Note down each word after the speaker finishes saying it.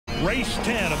Race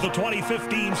 10 of the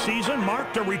 2015 season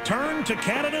marked a return to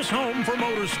Canada's home for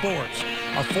motorsports,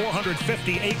 a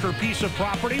 450-acre piece of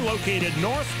property located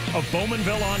north of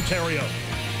Bowmanville, Ontario.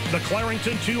 The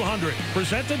Clarington 200,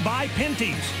 presented by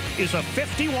Pinty's, is a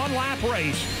 51-lap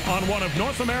race on one of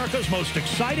North America's most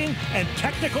exciting and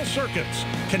technical circuits,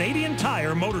 Canadian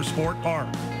Tire Motorsport Park.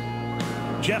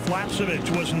 Jeff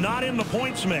Lapsevich was not in the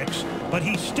points mix, but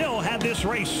he still had this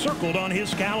race circled on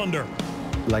his calendar.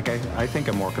 Like, I think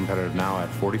I'm more competitive now at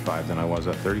 45 than I was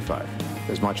at 35.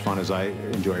 As much fun as I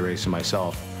enjoy racing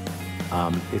myself,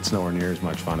 it's nowhere near as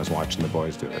much fun as watching the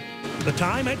boys do it. The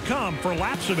time had come for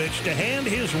Lapsevich to hand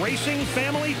his racing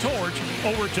family torch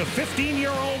over to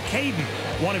 15-year-old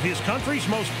Caden, one of his country's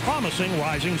most promising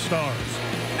rising stars.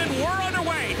 And we're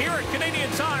underway here at Canadian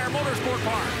Tire Motorsport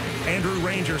Park. Andrew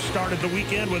Ranger started the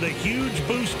weekend with a huge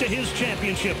boost to his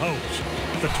championship hopes.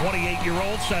 The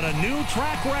 28-year-old set a new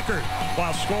track record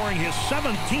while scoring his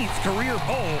 17th career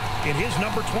pole in his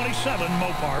number 27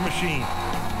 Mopar machine.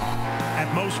 At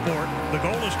Mosport, the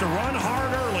goal is to run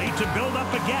hard early to build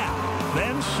up a gap,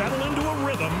 then settle into a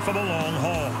rhythm for the long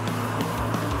haul.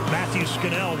 Matthew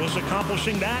Scannell was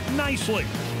accomplishing that nicely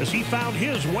as he found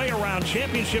his way around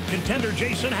championship contender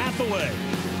Jason Hathaway.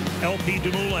 LP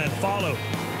Dumoulin followed,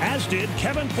 as did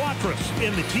Kevin Poitras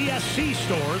in the TSC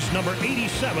Stores number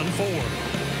 87 Ford.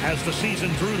 As the season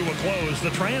drew to a close, the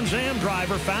Trans Am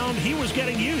driver found he was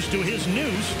getting used to his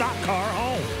new stock car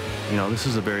home. You know, this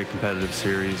is a very competitive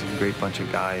series, a great bunch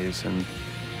of guys, and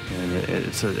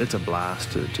it's a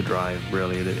blast to drive,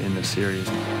 really, in this series.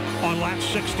 On lap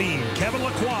 16, Kevin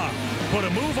Lacroix put a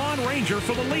move on Ranger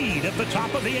for the lead at the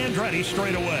top of the Andretti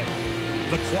straightaway.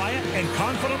 The quiet and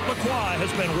confident Lacroix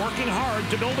has been working hard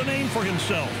to build a name for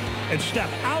himself and step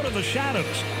out of the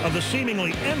shadows of the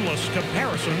seemingly endless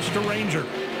comparisons to Ranger.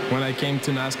 When I came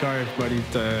to NASCAR, everybody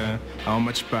how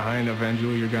much behind of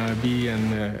Andrew you're gonna be,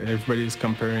 and everybody's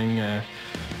comparing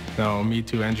me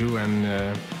to Andrew,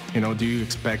 and do you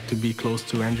expect to be close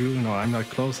to Andrew? No, I'm not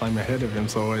close. I'm ahead of him,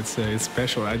 so it's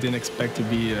special. I didn't expect to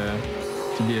be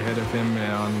ahead of him.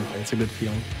 It's a good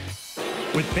feeling.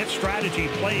 With pit strategy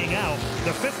playing out,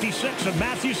 the 56 of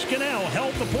Matthew Scannell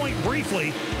held the point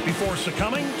briefly before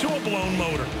succumbing to a blown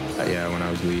motor. Yeah, when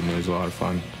I was leading, it was a lot of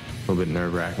fun. A little bit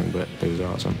nerve-wracking, but it was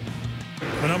awesome.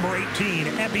 The number 18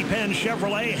 EpiPen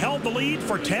Chevrolet held the lead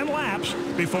for 10 laps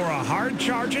before a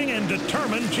hard-charging and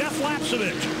determined Jeff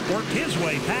Lapsevich worked his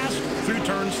way past through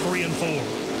turns 3 and 4.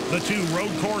 The two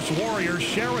road course warriors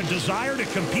share a desire to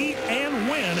compete and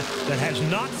win that has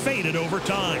not faded over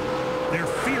time. Their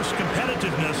fierce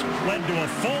competitiveness led to a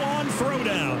full-on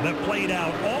throwdown that played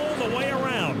out all the way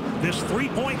around this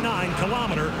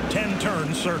 3.9-kilometer,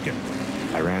 10-turn circuit.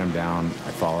 I ran him down,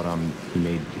 I followed him,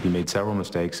 he made several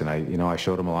mistakes, and I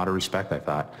showed him a lot of respect, I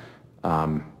thought.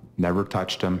 Never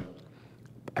touched him.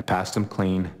 I passed him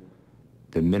clean.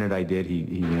 The minute I did, he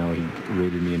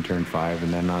rated me in turn 5,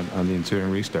 and then on the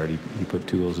ensuing restart, he put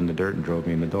 2 wheels in the dirt and drove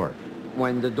me in the door.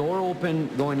 When the door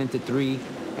opened going into 3,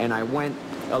 and I went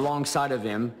alongside of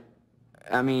him,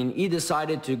 I mean, he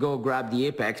decided to go grab the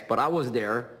apex, but I was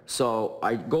there, so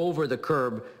I go over the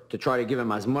curb to try to give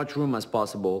him as much room as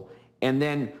possible. And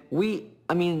then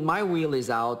my wheel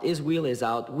is out, his wheel is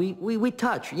out, we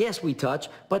touch, yes we touch,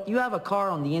 but you have a car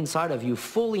on the inside of you,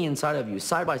 fully inside of you,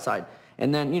 side by side.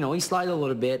 And then, he slid a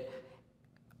little bit.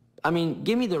 I mean,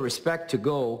 give me the respect to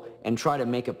go and try to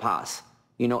make a pass.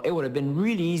 It would have been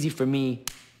really easy for me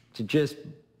to just,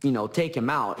 take him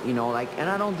out, and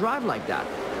I don't drive like that.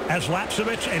 As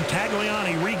Lapsevich and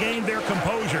Tagliani regained their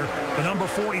composure, the number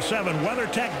 47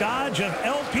 WeatherTech Dodge of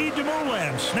LP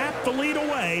Dumoulin snapped the lead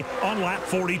away on lap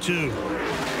 42.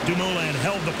 Dumoulin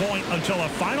held the point until a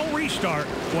final restart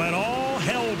when all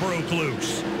hell broke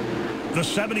loose. The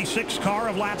 76 car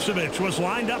of Lapsevich was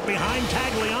lined up behind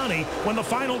Tagliani when the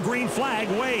final green flag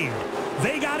waved.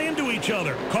 They got into each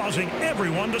other, causing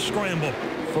everyone to scramble.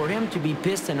 For him to be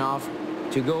pissed enough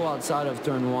to go outside of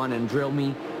turn 1 and drill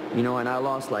me, and I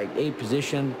lost like 8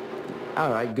 position. All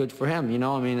right, good for him.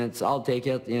 I'll take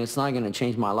it. It's not going to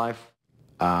change my life.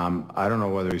 I don't know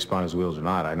whether he spun his wheels or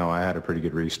not. I know I had a pretty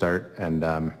good restart,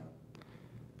 and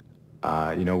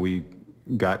we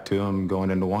got to him going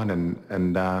into 1,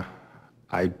 and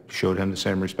I showed him the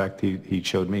same respect he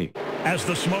showed me. As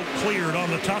the smoke cleared on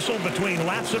the tussle between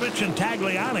Lapsevich and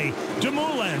Tagliani,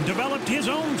 Dumoulin developed his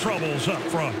own troubles up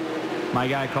front. My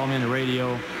guy called me on the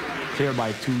radio, clear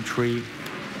by 2, 3.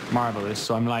 Marvelous.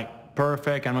 So I'm like,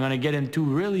 perfect. I'm going to get into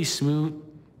really smooth,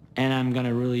 and I'm going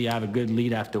to really have a good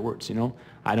lead afterwards,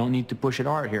 I don't need to push it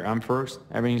hard here. I'm first.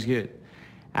 Everything's good.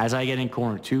 As I get in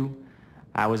corner 2,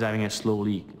 I was having a slow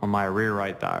leak on my rear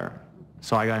right tire.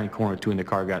 So I got in corner 2, and the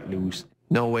car got loose.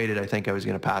 No way did I think I was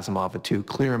going to pass him off at 2,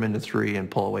 clear him into 3, and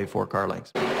pull away 4 car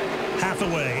lengths.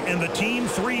 Hathaway and the Team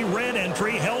 3 red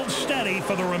entry held steady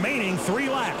for the remaining 3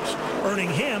 laps, earning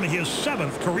him his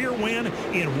 7th career win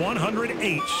in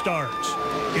 108 starts.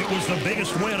 It was the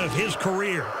biggest win of his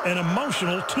career, an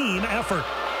emotional team effort.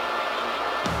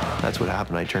 That's what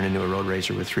happened. I turned into a road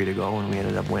racer with 3 to go, and we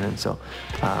ended up winning. So,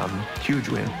 huge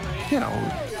win. You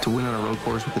know, to win on a road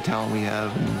course with the talent we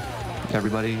have and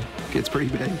everybody, it's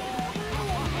pretty big.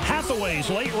 Hathaway's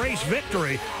late race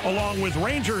victory, along with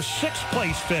Ranger's 6th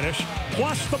place finish,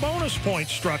 plus the bonus point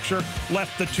structure,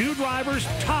 left the 2 drivers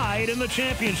tied in the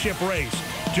championship race,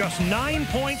 just 9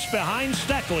 points behind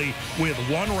Steckley with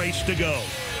 1 race to go.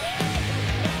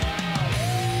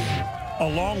 A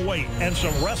long wait and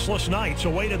some restless nights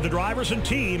awaited the drivers and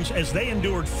teams as they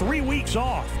endured 3 weeks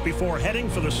off before heading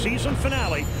for the season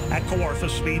finale at Kawartha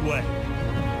Speedway.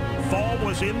 Fall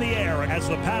was in the air as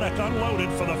the paddock unloaded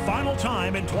for the final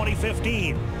time in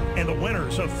 2015, and the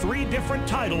winners of 3 different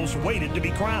titles waited to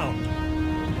be crowned.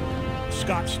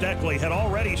 Scott Steckley had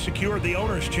already secured the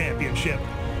Owners' Championship.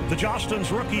 The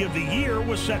Jostens Rookie of the Year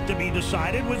was set to be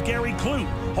decided with Gary Kloot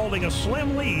holding a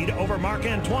slim lead over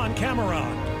Marc-Antoine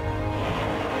Cameron.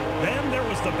 Then there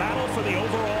was the battle for the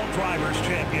overall Drivers'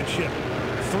 Championship.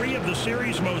 3 of the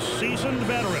series' most seasoned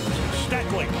veterans,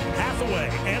 Steckley, Hathaway,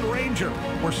 and Ranger,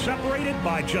 were separated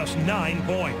by just 9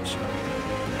 points.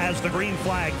 As the green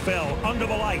flag fell under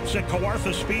the lights at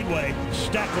Kawartha Speedway,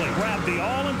 Steckley grabbed the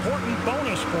all-important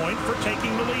bonus point for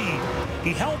taking the lead.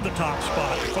 He held the top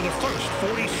spot for the first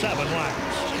 47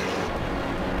 laps.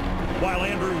 While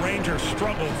Andrew Ranger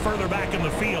struggled further back in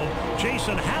the field,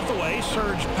 Jason Hathaway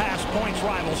surged past points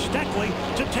rival Steckley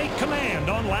to take command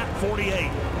on lap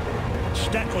 48.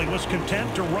 Steckley was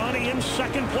content to run in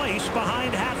 2nd place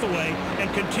behind Hathaway and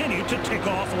continue to tick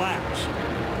off laps.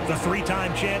 The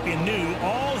 3-time champion knew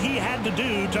all he had to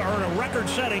do to earn a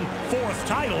record-setting 4th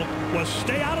title was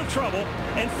stay out of trouble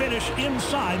and finish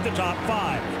inside the top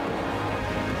 5.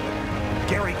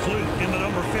 Gary Kloot in the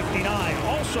number 59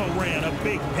 also ran a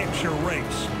big-picture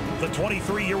race. The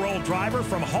 23-year-old driver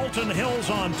from Halton Hills,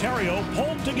 Ontario,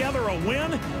 pulled together a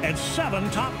win and 7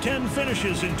 top 10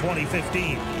 finishes in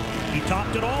 2015. He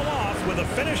topped it all off with a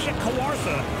finish at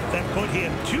Kawartha that put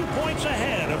him 2 points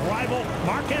ahead of rival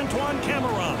Marc-Antoine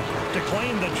Cameron to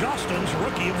claim the Jostens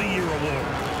Rookie of the Year award.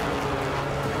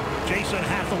 Jason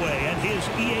Hathaway and his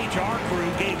EHR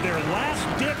crew gave their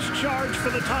last-ditch charge for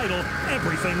the title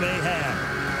everything they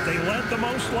had. They led the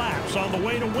most laps on the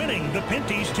way to winning the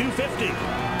Pinty's 250,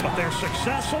 but their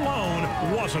success alone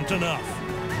wasn't enough.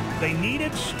 They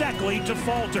needed Steckley to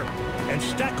falter, and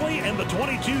Steckley and the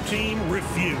 22 team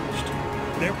refused.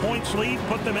 Their points lead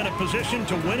put them in a position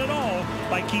to win it all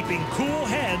by keeping cool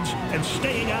heads and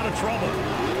staying out of trouble.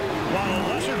 While a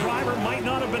lesser driver might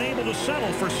not have been able to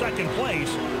settle for 2nd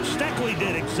place, Steckley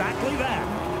did exactly that,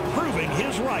 proving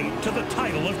his right to the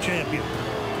title of champion.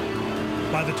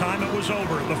 By the time it was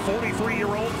over, the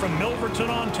 43-year-old from Milverton,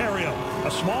 Ontario,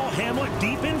 a small hamlet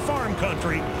deep in farm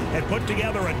country, had put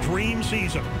together a dream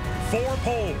season. 4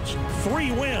 poles,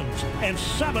 3 wins, and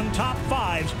 7 top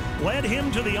 5s led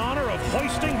him to the honor of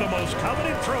hoisting the most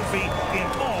coveted trophy in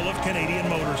all of Canadian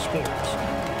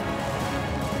motorsports.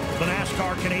 The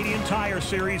NASCAR Canadian Tire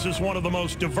Series is one of the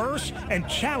most diverse and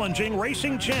challenging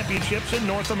racing championships in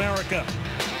North America,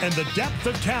 and the depth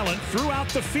of talent throughout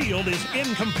the field is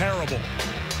incomparable.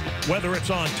 Whether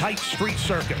it's on tight street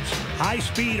circuits,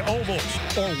 high-speed ovals,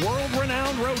 or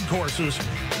world-renowned road courses,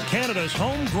 Canada's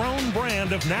homegrown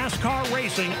brand of NASCAR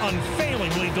racing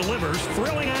unfailingly delivers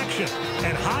thrilling action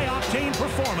and high-octane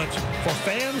performance for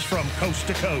fans from coast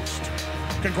to coast.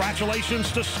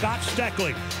 Congratulations to Scott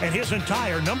Steckley and his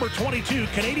entire number 22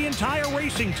 Canadian Tire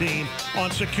Racing team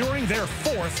on securing their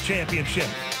 4th championship.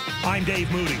 I'm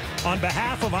Dave Moody. On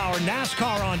behalf of our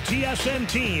NASCAR on TSN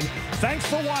team, thanks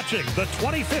for watching the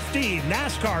 2015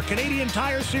 NASCAR Canadian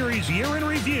Tire Series Year in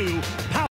Review.